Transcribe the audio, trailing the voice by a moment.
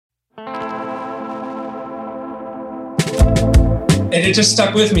And it just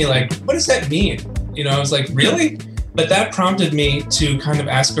stuck with me, like, what does that mean? I was like, really? But that prompted me to kind of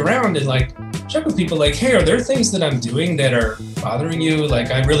ask around and like check with people like, hey, are there things that I'm doing that are bothering you? Like,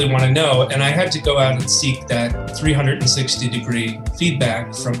 I really want to know. And I had to go out and seek that 360-degree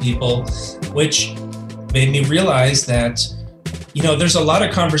feedback from people, which made me realize that, there's a lot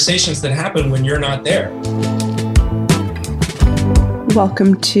of conversations that happen when you're not there.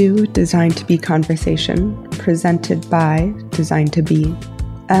 Welcome to Design to Be Conversation, presented by Design to Be,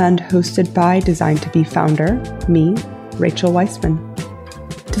 and hosted by Design to Be founder, me, Rachel Weissman.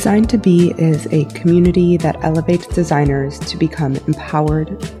 Design to Be is a community that elevates designers to become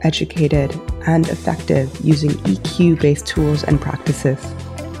empowered, educated, and effective using EQ-based tools and practices.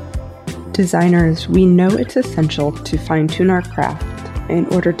 Designers, we know it's essential to fine-tune our craft in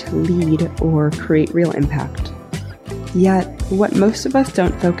order to lead or create real impact. Yet, what most of us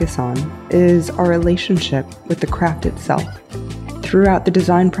don't focus on is our relationship with the craft itself. Throughout the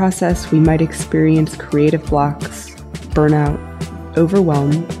design process, we might experience creative blocks, burnout,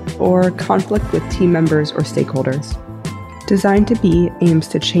 overwhelm, or conflict with team members or stakeholders. Design to Be aims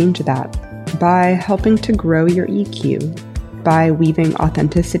to change that by helping to grow your EQ, by weaving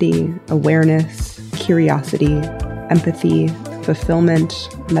authenticity, awareness, curiosity, empathy, fulfillment,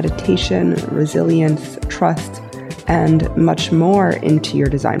 meditation, resilience, trust, and much more into your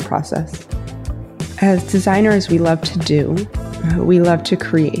design process. As designers, we love to do, we love to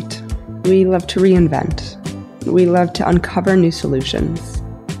create, we love to reinvent, we love to uncover new solutions.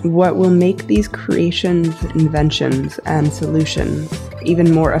 What will make these creations, inventions, and solutions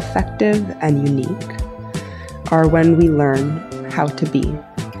even more effective and unique are when we learn how to be.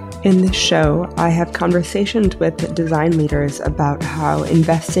 In this show, I have conversations with design leaders about how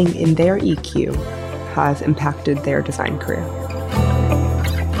investing in their EQ has impacted their design career.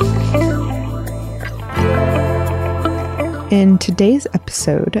 In today's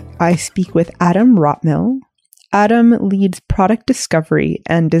episode, I speak with Adam Rotmil. Adam leads product discovery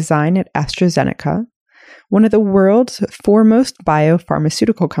and design at AstraZeneca, one of the world's foremost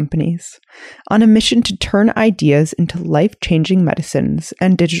biopharmaceutical companies, on a mission to turn ideas into life-changing medicines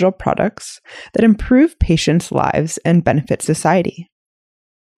and digital products that improve patients' lives and benefit society.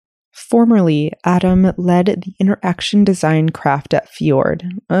 Formerly, Adam led the interaction design craft at Fjord,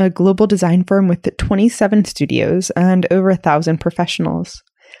 a global design firm with 27 studios and over 1,000 professionals.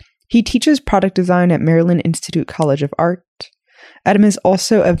 He teaches product design at Maryland Institute College of Art. Adam is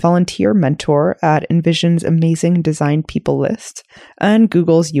also a volunteer mentor at Envision's Amazing Design People list and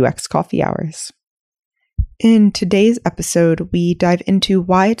Google's UX Coffee Hours. In today's episode, we dive into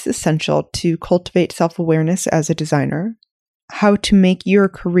why it's essential to cultivate self-awareness as a designer, how to make your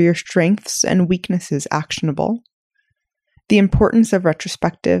career strengths and weaknesses actionable, the importance of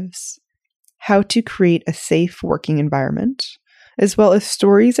retrospectives, how to create a safe working environment, as well as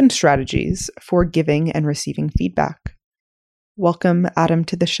stories and strategies for giving and receiving feedback. Welcome, Adam,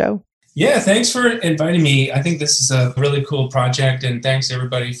 to the show. Yeah, thanks for inviting me. I think this is a really cool project, and thanks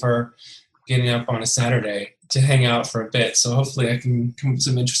everybody for getting up on a Saturday to hang out for a bit. So hopefully I can come up with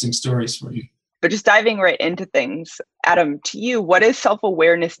some interesting stories for you. But just diving right into things, Adam, to you, what does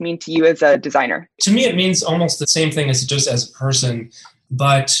self-awareness mean to you as a designer? To me, it means almost the same thing as just as a person.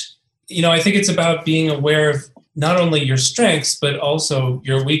 But, I think it's about being aware of not only your strengths, but also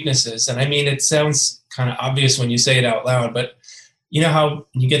your weaknesses. And I mean, it sounds kind of obvious when you say it out loud, but you know how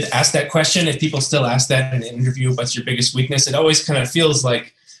you get to ask that question, if people still ask that in an interview, what's your biggest weakness? It always kind of feels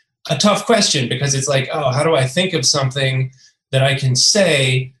like a tough question because it's like, oh, how do I think of something that I can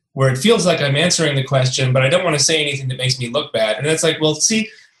say where it feels like I'm answering the question, but I don't want to say anything that makes me look bad. And it's like, well, see,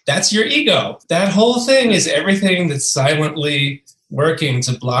 that's your ego. That whole thing is everything that's silently working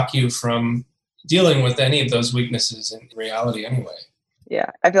to block you from dealing with any of those weaknesses in reality anyway.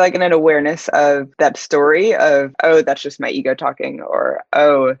 Yeah, I feel like in an awareness of that story of, oh, that's just my ego talking, or,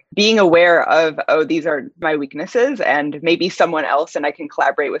 oh, being aware of, oh, these are my weaknesses and maybe someone else, and I can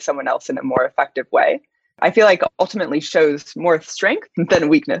collaborate with someone else in a more effective way. I feel like ultimately shows more strength than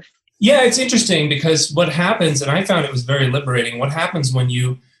weakness. Yeah, it's interesting because what happens, and I found it was very liberating, what happens when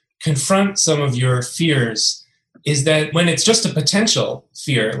you confront some of your fears is that when it's just a potential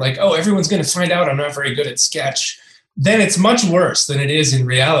fear, like, oh, everyone's going to find out I'm not very good at sketch, then it's much worse than it is in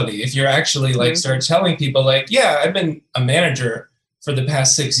reality. If you're actually start telling people like, yeah, I've been a manager for the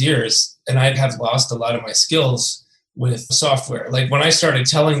past 6 years and I have lost a lot of my skills with software. Like when I started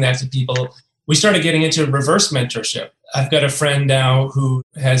telling that to people, we started getting into reverse mentorship. I've got a friend now who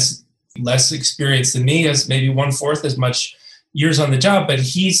has less experience than me, has maybe 1/4 as much years on the job, but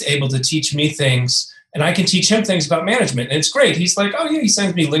he's able to teach me things and I can teach him things about management. And it's great. He's like, oh yeah, he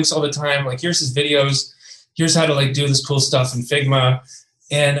sends me links all the time. Like, here's his videos. here's how to like do this cool stuff in Figma.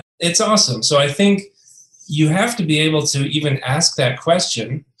 And it's awesome. So I think you have to be able to even ask that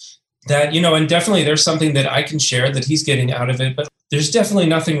question that, and definitely there's something that I can share that he's getting out of it, but there's definitely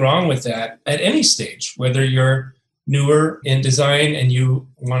nothing wrong with that at any stage, whether you're newer in design and you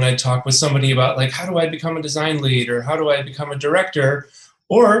want to talk with somebody about like, how do I become a design lead or how do I become a director?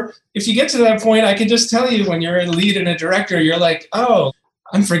 Or if you get to that point, I can just tell you when you're a lead and a director, you're like, oh,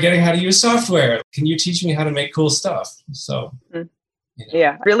 I'm forgetting how to use software. Can you teach me how to make cool stuff? So,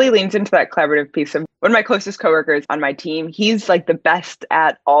 Yeah, really leans into that collaborative piece. Of one of my closest coworkers on my team, he's like the best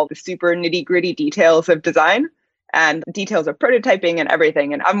at all the super nitty gritty details of design and details of prototyping and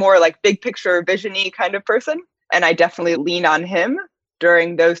everything. And I'm more like big picture vision-y kind of person. And I definitely lean on him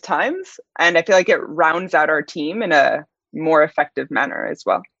during those times. And I feel like it rounds out our team in a more effective manner as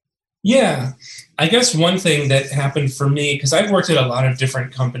well. Yeah, I guess one thing that happened for me, because I've worked at a lot of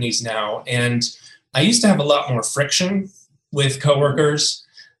different companies now, and I used to have a lot more friction with coworkers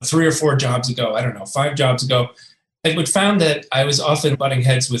 3 or 4 jobs ago, I don't know, 5 jobs ago. I would found that I was often butting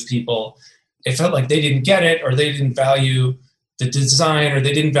heads with people. It felt like they didn't get it, or they didn't value the design, or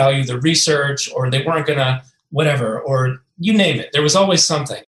they didn't value the research, or they weren't going to whatever, or you name it. There was always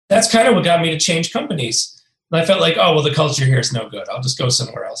something. That's kind of what got me to change companies. And I felt like, oh, well, the culture here is no good. I'll just go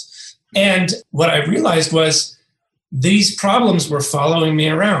somewhere else. And what I realized was these problems were following me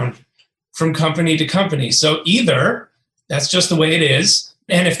around from company to company. So either that's just the way it is,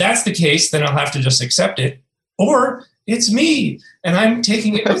 and if that's the case, then I'll have to just accept it, or it's me, and I'm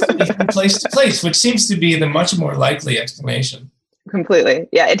taking it with me from place to place, which seems to be the much more likely explanation. Completely.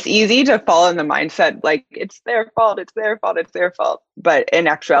 Yeah, it's easy to fall in the mindset like it's their fault, it's their fault, it's their fault. But in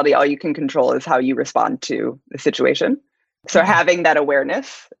actuality, all you can control is how you respond to the situation. So having that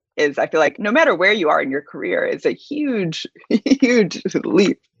awareness is, I feel like, no matter where you are in your career, is a huge, huge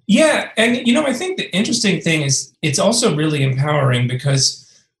leap. Yeah. And, I think the interesting thing is it's also really empowering because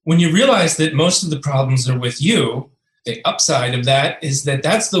when you realize that most of the problems are with you, the upside of that is that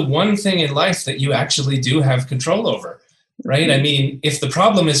that's the one thing in life that you actually do have control over. Right? I mean, if the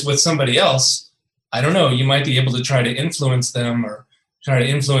problem is with somebody else, I don't know, you might be able to try to influence them or try to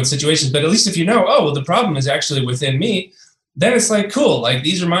influence situations. But at least if you know, oh, well, the problem is actually within me, then it's like, cool, like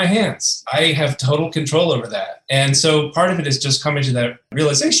these are my hands. I have total control over that. And so part of it is just coming to that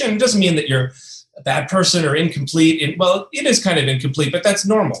realization. It doesn't mean that you're a bad person or incomplete. Well, it is kind of incomplete, but that's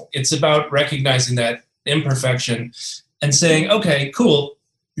normal. It's about recognizing that imperfection and saying, okay, cool.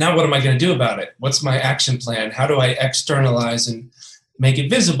 Now, what am I going to do about it? What's my action plan? How do I externalize and make it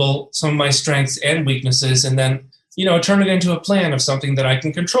visible, some of my strengths and weaknesses, and then, turn it into a plan of something that I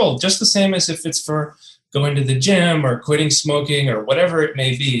can control, just the same as if it's for going to the gym or quitting smoking or whatever it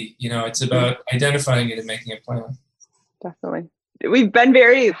may be. It's about identifying it and making a plan. Definitely. We've been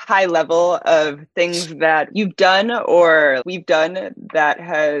very high level of things that you've done or we've done that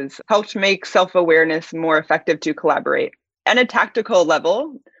has helped make self-awareness more effective to collaborate. At a tactical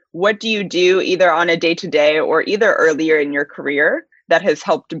level, what do you do either on a day-to-day or either earlier in your career that has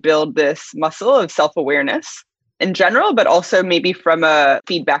helped build this muscle of self-awareness in general, but also maybe from a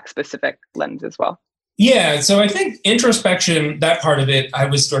feedback-specific lens as well? Yeah, so I think introspection, that part of it, I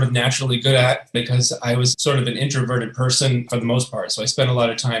was sort of naturally good at because I was sort of an introverted person for the most part. So I spent a lot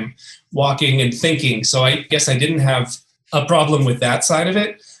of time walking and thinking. So I guess I didn't have a problem with that side of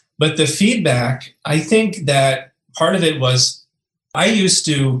it. But the feedback, I think that part of it was I used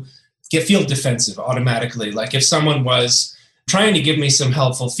to feel defensive automatically. Like if someone was trying to give me some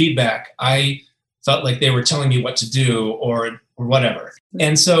helpful feedback, I felt like they were telling me what to do or whatever.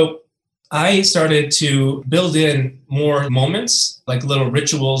 And so I started to build in more moments, like little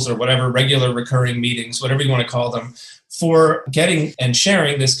rituals or whatever, regular recurring meetings, whatever you want to call them, for getting and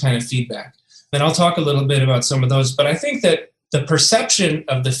sharing this kind of feedback. And I'll talk a little bit about some of those. But I think that the perception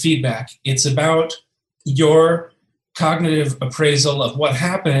of the feedback, it's about your cognitive appraisal of what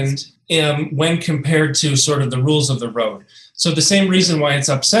happened when compared to sort of the rules of the road. So the same reason why it's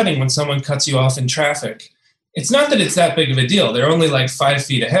upsetting when someone cuts you off in traffic, it's not that it's that big of a deal. They're only like 5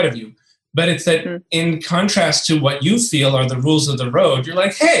 feet ahead of you. But it's that in contrast to what you feel are the rules of the road, you're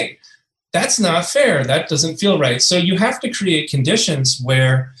like, hey, that's not fair. That doesn't feel right. So you have to create conditions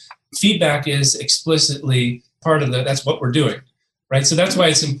where feedback is explicitly part of that's what we're doing, right? So that's why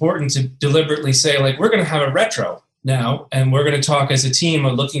it's important to deliberately say, like, we're going to have a retro now, and we're going to talk as a team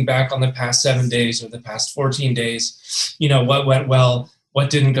of looking back on the past 7 days or the past 14 days, what went well, what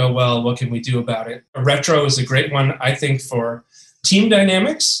didn't go well, what can we do about it? A retro is a great one, I think, for team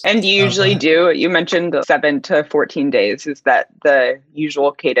dynamics. And you usually you mentioned 7 to 14 days. Is that the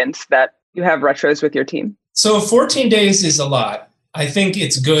usual cadence that you have retros with your team? So 14 days is a lot. I think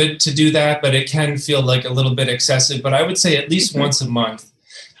it's good to do that, but it can feel like a little bit excessive. But I would say at least once a month,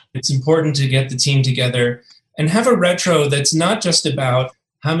 it's important to get the team together and have a retro that's not just about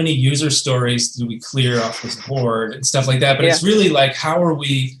how many user stories do we clear off this board and stuff like that, but it's really like, how are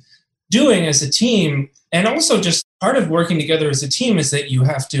we doing as a team? And also just part of working together as a team is that you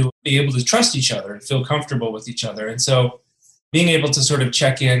have to be able to trust each other and feel comfortable with each other. And so being able to sort of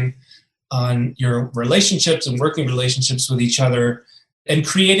check in on your relationships and working relationships with each other and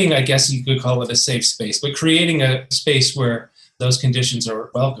creating, I guess you could call it a safe space, but creating a space where those conditions are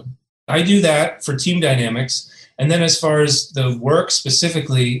welcome. I do that for team dynamics. And then as far as the work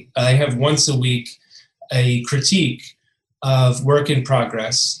specifically, I have once a week a critique of work in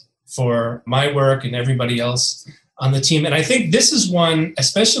progress for my work and everybody else on the team. And I think this is one,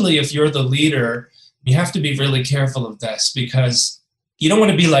 especially if you're the leader, you have to be really careful of this because you don't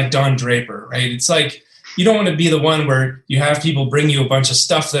want to be like Don Draper, right? It's like, you don't want to be the one where you have people bring you a bunch of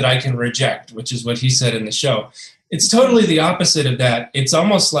stuff that I can reject, which is what he said in the show. It's totally the opposite of that. It's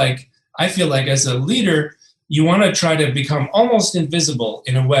almost like, I feel like as a leader, you want to try to become almost invisible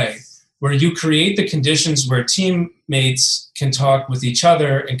in a way where you create the conditions where teammates can talk with each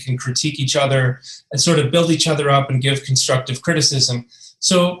other and can critique each other and sort of build each other up and give constructive criticism.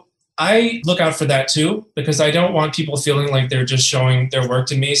 So I look out for that too, because I don't want people feeling like they're just showing their work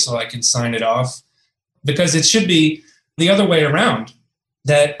to me so I can sign it off. Because it should be the other way around,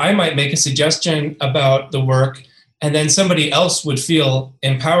 that I might make a suggestion about the work and then somebody else would feel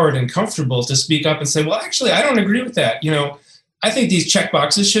empowered and comfortable to speak up and say, well, actually, I don't agree with that. I think these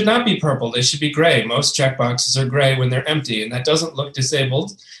checkboxes should not be purple. They should be gray. Most checkboxes are gray when they're empty, and that doesn't look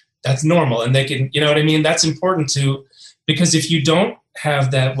disabled. That's normal. And they can, you know what I mean? That's important too, because if you don't have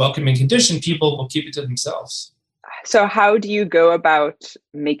that welcoming condition, people will keep it to themselves. So how do you go about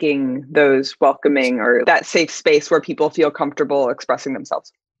making those welcoming or that safe space where people feel comfortable expressing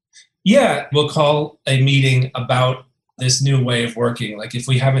themselves? Yeah, we'll call a meeting about this new way of working. Like if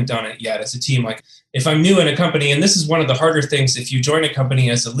we haven't done it yet as a team, like if I'm new in a company, and this is one of the harder things, if you join a company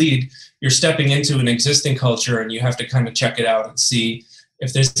as a lead, you're stepping into an existing culture and you have to kind of check it out and see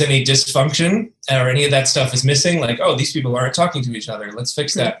if there's any dysfunction or any of that stuff is missing. Like, oh, these people aren't talking to each other. Let's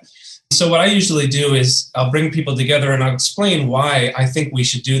fix that. So what I usually do is I'll bring people together and I'll explain why I think we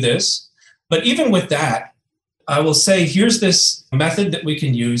should do this. But even with that, I will say, here's this method that we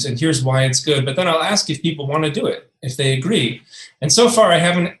can use and here's why it's good. But then I'll ask if people want to do it, if they agree. And so far, I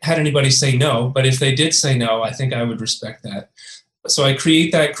haven't had anybody say no. But if they did say no, I think I would respect that. So I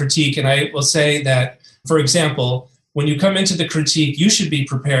create that critique and I will say that, for example, when you come into the critique, you should be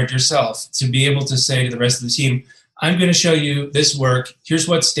prepared yourself to be able to say to the rest of the team, I'm going to show you this work. Here's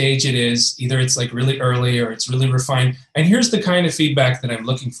what stage it is. Either it's like really early or it's really refined. And here's the kind of feedback that I'm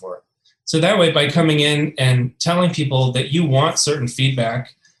looking for. So that way, by coming in and telling people that you want certain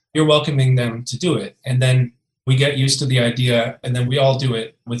feedback, you're welcoming them to do it. And then we get used to the idea and then we all do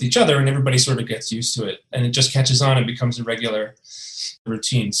it with each other and everybody sort of gets used to it. And it just catches on and becomes a regular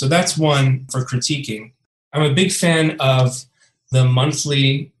routine. So that's one for critiquing. I'm a big fan of the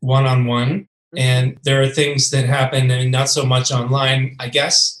monthly one-on-one. And there are things that happen, and not so much online, I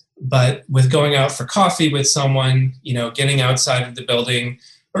guess, but with going out for coffee with someone, getting outside of the building,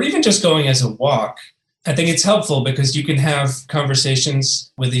 or even just going as a walk, I think it's helpful because you can have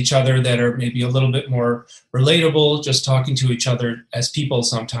conversations with each other that are maybe a little bit more relatable, just talking to each other as people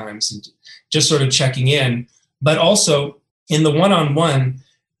sometimes and just sort of checking in. But also in the one-on-one,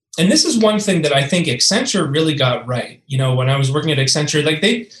 and this is one thing that I think Accenture really got right. When I was working at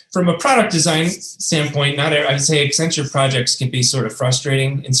Accenture, from a product design standpoint, I would say Accenture projects can be sort of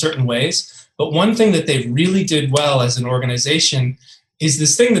frustrating in certain ways. But one thing that they really did well as an organization is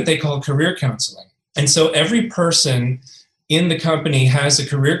this thing that they call career counseling. And so every person in the company has a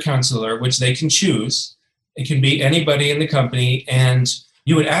career counselor, which they can choose. It can be anybody in the company. And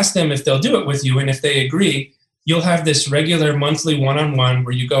you would ask them if they'll do it with you. And if they agree, you'll have this regular monthly one-on-one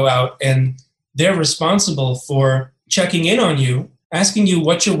where you go out and they're responsible for checking in on you, asking you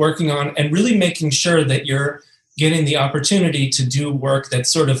what you're working on, and really making sure that you're getting the opportunity to do work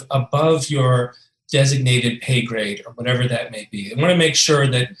that's sort of above your designated pay grade or whatever that may be. I want to make sure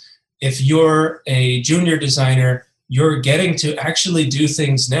that if you're a junior designer, you're getting to actually do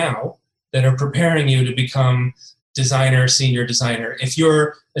things now that are preparing you to become designer, senior designer. If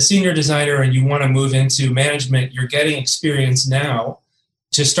you're a senior designer and you want to move into management, you're getting experience now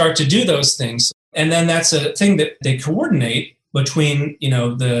to start to do those things. And then that's a thing that they coordinate between,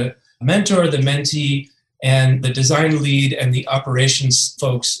 the mentor, the mentee, and the design lead and the operations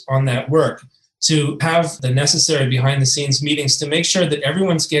folks on that work to have the necessary behind the scenes meetings to make sure that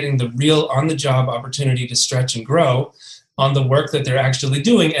everyone's getting the real on the job opportunity to stretch and grow. on the work that they're actually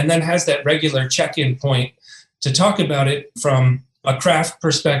doing, and then has that regular check-in point to talk about it from a craft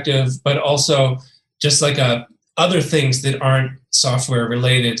perspective, but also just like other things that aren't software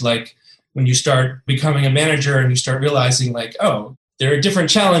related, like when you start becoming a manager and you start realizing like, oh, there are different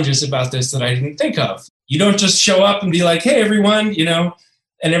challenges about this that I didn't think of. You don't just show up and be like, hey, everyone,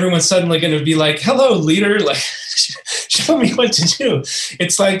 and everyone's suddenly going to be like, hello, leader, like, show me what to do.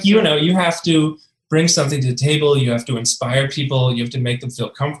 It's like, you have to bring something to the table. You have to inspire people. You have to make them feel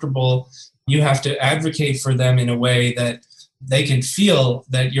comfortable. You have to advocate for them in a way that they can feel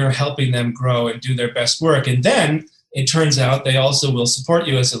that you're helping them grow and do their best work. And then it turns out they also will support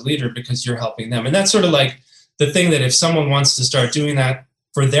you as a leader because you're helping them. And that's sort of like the thing that if someone wants to start doing that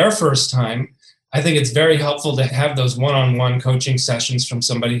for their first time, I think it's very helpful to have those one-on-one coaching sessions from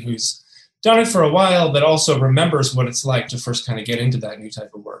somebody who's done it for a while, but also remembers what it's like to first kind of get into that new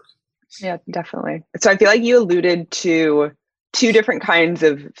type of work. Yeah, definitely. So I feel like you alluded to two different kinds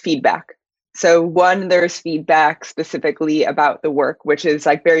of feedback. So one, there's feedback specifically about the work, which is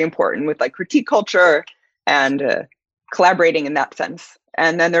like very important with like critique culture and collaborating in that sense.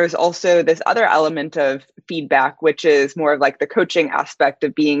 And then there's also this other element of feedback, which is more of like the coaching aspect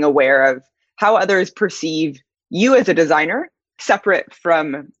of being aware of how others perceive you as a designer separate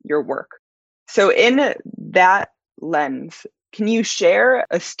from your work. So in that lens, can you share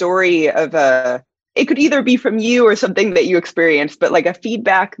a story of it could either be from you or something that you experienced, but like a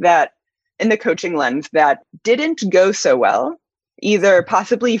feedback that in the coaching lens that didn't go so well, either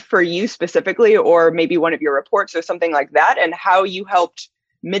possibly for you specifically, or maybe one of your reports or something like that, and how you helped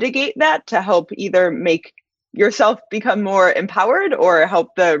mitigate that to help either make yourself become more empowered or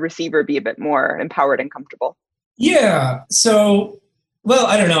help the receiver be a bit more empowered and comfortable? Yeah. So, well,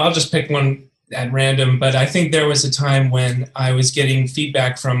 I don't know. I'll just pick one at random, but I think there was a time when I was getting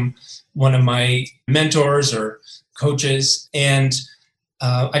feedback from one of my mentors or coaches, and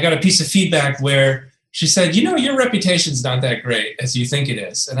I got a piece of feedback where she said, your reputation's not that great as you think it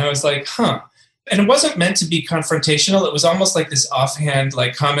is. And I was like, huh. And it wasn't meant to be confrontational. It was almost like this offhand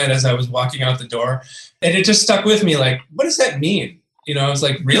like comment as I was walking out the door. And it just stuck with me like, what does that mean? I was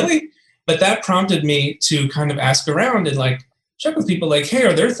like, really? But that prompted me to kind of ask around and like check with people like, hey,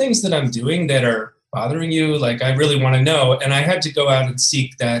 are there things that I'm doing that are bothering you? Like, I really want to know. And I had to go out and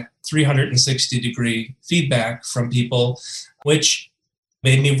seek that 360-degree feedback from people, which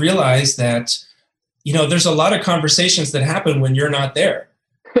made me realize that, there's a lot of conversations that happen when you're not there.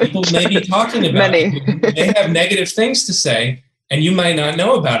 People may be talking about it. You may have negative things to say, and you might not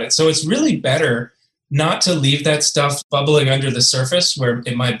know about it. So it's really better not to leave that stuff bubbling under the surface where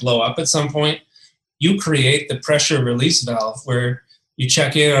it might blow up at some point. You create the pressure release valve where you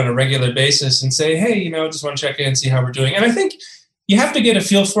check in on a regular basis and say, hey, just want to check in and see how we're doing. And I think you have to get a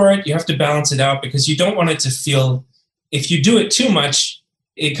feel for it. You have to balance it out because you don't want it to feel, if you do it too much,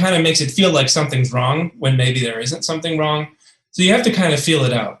 it kind of makes it feel like something's wrong when maybe there isn't something wrong. So you have to kind of feel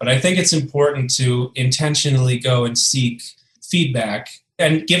it out. But I think it's important to intentionally go and seek feedback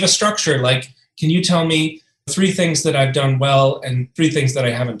and give a structure. Like, can you tell me 3 things that I've done well and 3 things that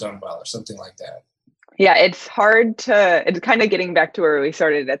I haven't done well or something like that? Yeah, it's kind of getting back to where we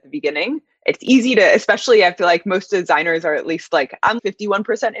started at the beginning. It's easy to, especially I feel like most designers are at least like, I'm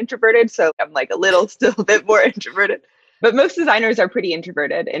 51% introverted. So I'm like still a bit more introverted. But most designers are pretty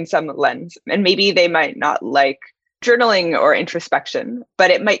introverted in some lens. And maybe they might not like journaling or introspection, but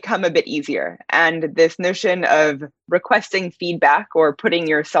it might come a bit easier. And this notion of requesting feedback or putting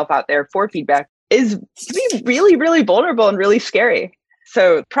yourself out there for feedback is to be really, really vulnerable and really scary.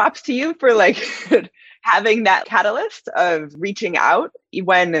 So props to you for like having that catalyst of reaching out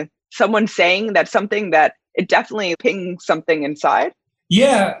when someone's saying that something that it definitely pings something inside.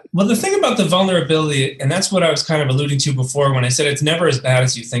 Yeah. Well, the thing about the vulnerability, and that's what I was kind of alluding to before when I said it's never as bad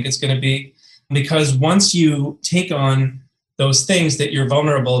as you think it's going to be, because once you take on those things that you're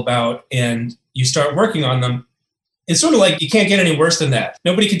vulnerable about and you start working on them, it's sort of like you can't get any worse than that.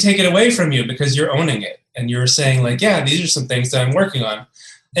 Nobody can take it away from you because you're owning it. And you're saying like, yeah, these are some things that I'm working on.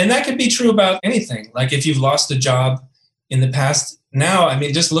 And that could be true about anything. Like if you've lost a job in the past, now, I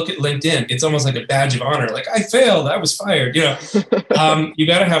mean, just look at LinkedIn. It's almost like a badge of honor. Like, I failed, I was fired. You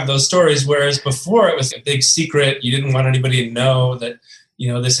got to have those stories. Whereas before it was a big secret. You didn't want anybody to know that,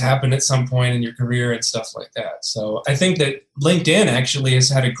 this happened at some point in your career and stuff like that. So I think that LinkedIn actually has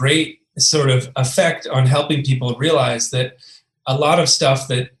had a great sort of effect on helping people realize that a lot of stuff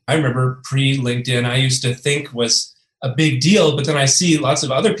that I remember pre-LinkedIn, I used to think was a big deal, but then I see lots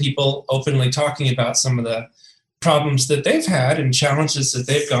of other people openly talking about some of the problems that they've had and challenges that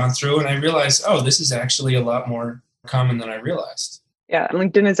they've gone through. And I realized, oh, this is actually a lot more common than I realized. Yeah,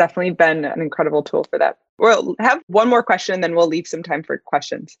 LinkedIn has definitely been an incredible tool for that. We'll have one more question, then we'll leave some time for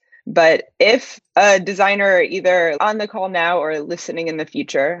questions. But if a designer either on the call now or listening in the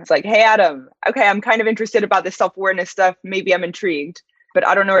future, it's like, hey, Adam, okay, I'm kind of interested about this self-awareness stuff. Maybe I'm intrigued, but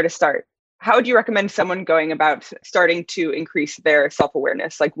I don't know where to start. How would you recommend someone going about starting to increase their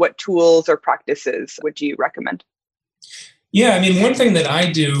self-awareness? Like what tools or practices would you recommend? Yeah, I mean, one thing that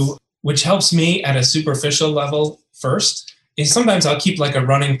I do, which helps me at a superficial level first, is sometimes I'll keep like a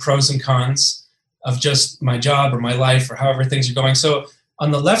running pros and cons of just my job or my life or however things are going. So on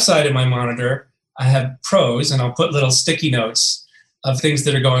the left side of my monitor, I have pros, and I'll put little sticky notes of things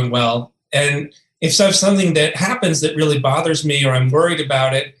that are going well. And if there's something that happens that really bothers me or I'm worried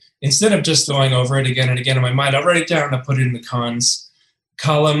about it, instead of just going over it again and again in my mind, I'll write it down and I'll put it in the cons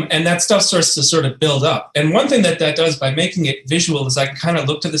column. And that stuff starts to sort of build up. And one thing that does by making it visual is I can kind of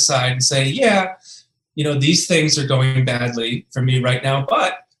look to the side and say, yeah, these things are going badly for me right now.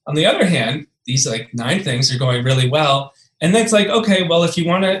 But on the other hand, these like 9 things are going really well. And that's like, okay, well, if you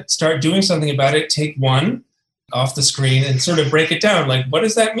want to start doing something about it, take one off the screen and sort of break it down. Like, what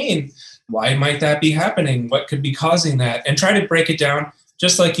does that mean? Why might that be happening? What could be causing that? And try to break it down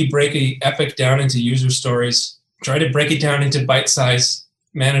just like you break an epic down into user stories. Try to break it down into bite-sized,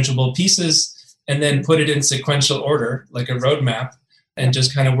 manageable pieces and then put it in sequential order, like a roadmap, and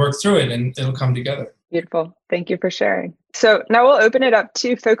just kind of work through it and it'll come together. Beautiful. Thank you for sharing. So now we'll open it up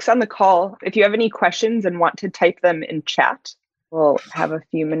to folks on the call. If you have any questions and want to type them in chat, we'll have a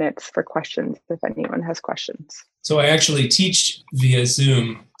few minutes for questions if anyone has questions. So I actually teach via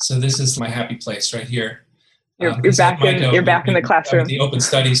Zoom. So this is my happy place right here. You're back in the classroom. The Open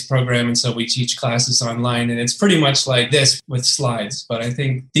Studies program, and so we teach classes online, and it's pretty much like this with slides. But I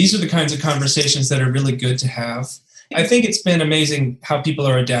think these are the kinds of conversations that are really good to have. I think it's been amazing how people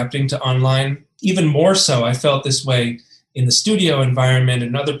are adapting to online. Even more so, I felt this way in the studio environment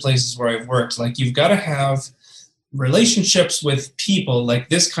and other places where I've worked. Like, you've got to have relationships with people like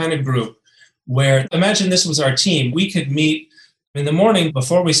this kind of group where, imagine this was our team. We could meet in the morning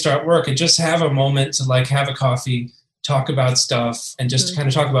before we start work and just have a moment to like have a coffee, talk about stuff, and just kind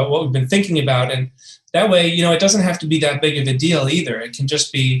of talk about what we've been thinking about. And that way, it doesn't have to be that big of a deal either. It can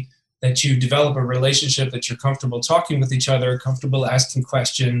just be that you develop a relationship, that you're comfortable talking with each other, comfortable asking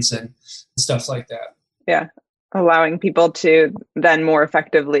questions and stuff like that. Yeah. Allowing people to then more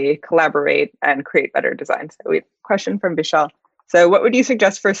effectively collaborate and create better designs. So we have a question from Vishal. So what would you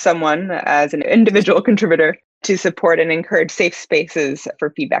suggest for someone as an individual contributor to support and encourage safe spaces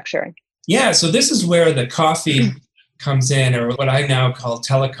for feedback sharing? Yeah, so this is where the coffee comes in, or what I now call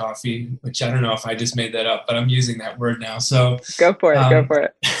telecoffee, which I don't know if I just made that up, but I'm using that word now. So go for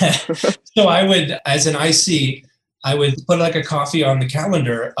it. So I would, as an IC, I would put like a coffee on the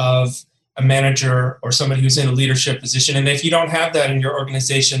calendar of a manager or somebody who's in a leadership position. And if you don't have that in your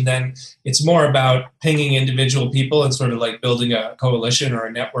organization, then it's more about pinging individual people and sort of like building a coalition or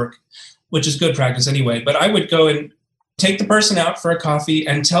a network, which is good practice anyway. But I would go and take the person out for a coffee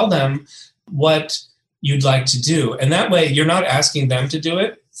and tell them what you'd like to do. And that way you're not asking them to do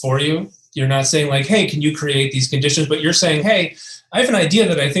it for you. You're not saying like, hey, can you create these conditions? But you're saying, hey, I have an idea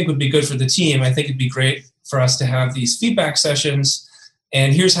that I think would be good for the team. I think it'd be great for us to have these feedback sessions.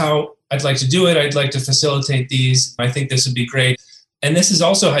 And here's how I'd like to do it. I'd like to facilitate these. I think this would be great. And this is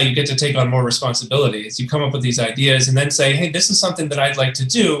also how you get to take on more responsibility. Is you come up with these ideas and then say, hey, this is something that I'd like to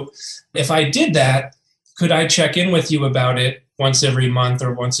do. If I did that, could I check in with you about it once every month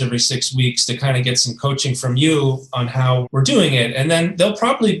or once every 6 weeks to kind of get some coaching from you on how we're doing it? And then they'll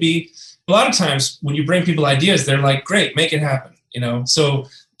probably be, a lot of times when you bring people ideas, they're like, great, make it happen. So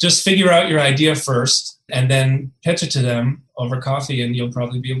just figure out your idea first and then pitch it to them over coffee and you'll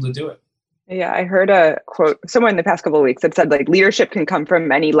probably be able to do it. Yeah, I heard a quote somewhere in the past couple of weeks that said like leadership can come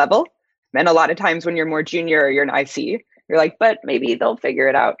from any level. And a lot of times when you're more junior or you're an IC, you're like, but maybe they'll figure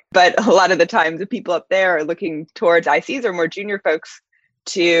it out. But a lot of the times the people up there are looking towards ICs or more junior folks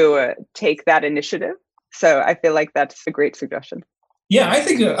to take that initiative. So I feel like that's a great suggestion. Yeah, I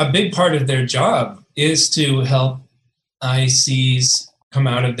think a big part of their job is to help ICs come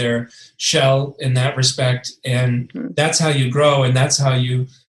out of their shell in that respect. And that's how you grow and that's how you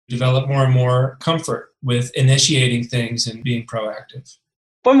develop more and more comfort with initiating things and being proactive.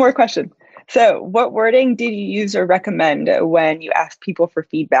 One more question. So what wording did you use or recommend when you asked people for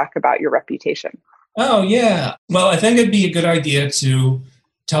feedback about your reputation? Oh, yeah. Well, I think it'd be a good idea to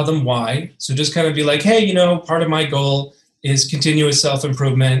tell them why. So just kind of be like, hey, part of my goal is continuous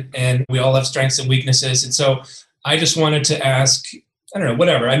self-improvement and we all have strengths and weaknesses. And so I just wanted to ask, I don't know,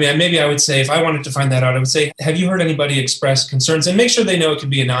 whatever. I mean, maybe I would say, if I wanted to find that out, I would say, have you heard anybody express concerns? And make sure they know it can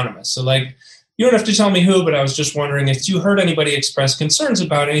be anonymous. So like, you don't have to tell me who, but I was just wondering if you heard anybody express concerns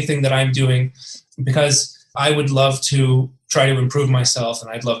about anything that I'm doing because I would love to try to improve myself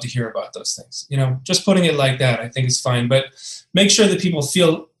and I'd love to hear about those things. Just putting it like that, I think is fine. But make sure that people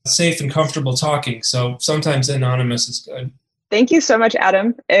feel safe and comfortable talking. So sometimes anonymous is good. Thank you so much,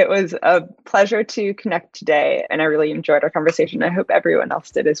 Adam. It was a pleasure to connect today, and I really enjoyed our conversation. I hope everyone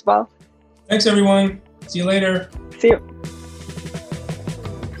else did as well. Thanks, everyone. See you later. See you.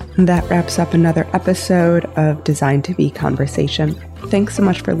 That wraps up another episode of Designed to Be Conversation. Thanks so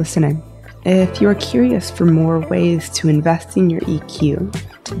much for listening. If you're curious for more ways to invest in your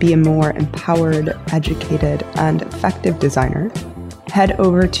EQ, to be a more empowered, educated, and effective designer, head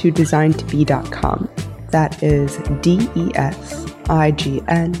over to designtobe.com. That is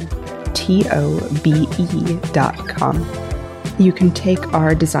DESIGNTOBE.com. You can take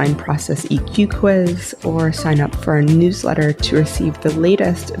our design process EQ quiz or sign up for our newsletter to receive the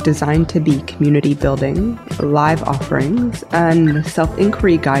latest Designed to Be community building, live offerings, and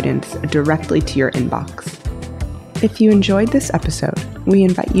self-inquiry guidance directly to your inbox. If you enjoyed this episode, we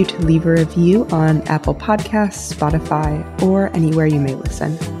invite you to leave a review on Apple Podcasts, Spotify, or anywhere you may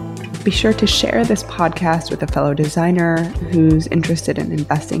listen. Be sure to share this podcast with a fellow designer who's interested in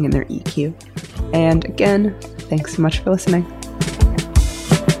investing in their EQ. And again, thanks so much for listening.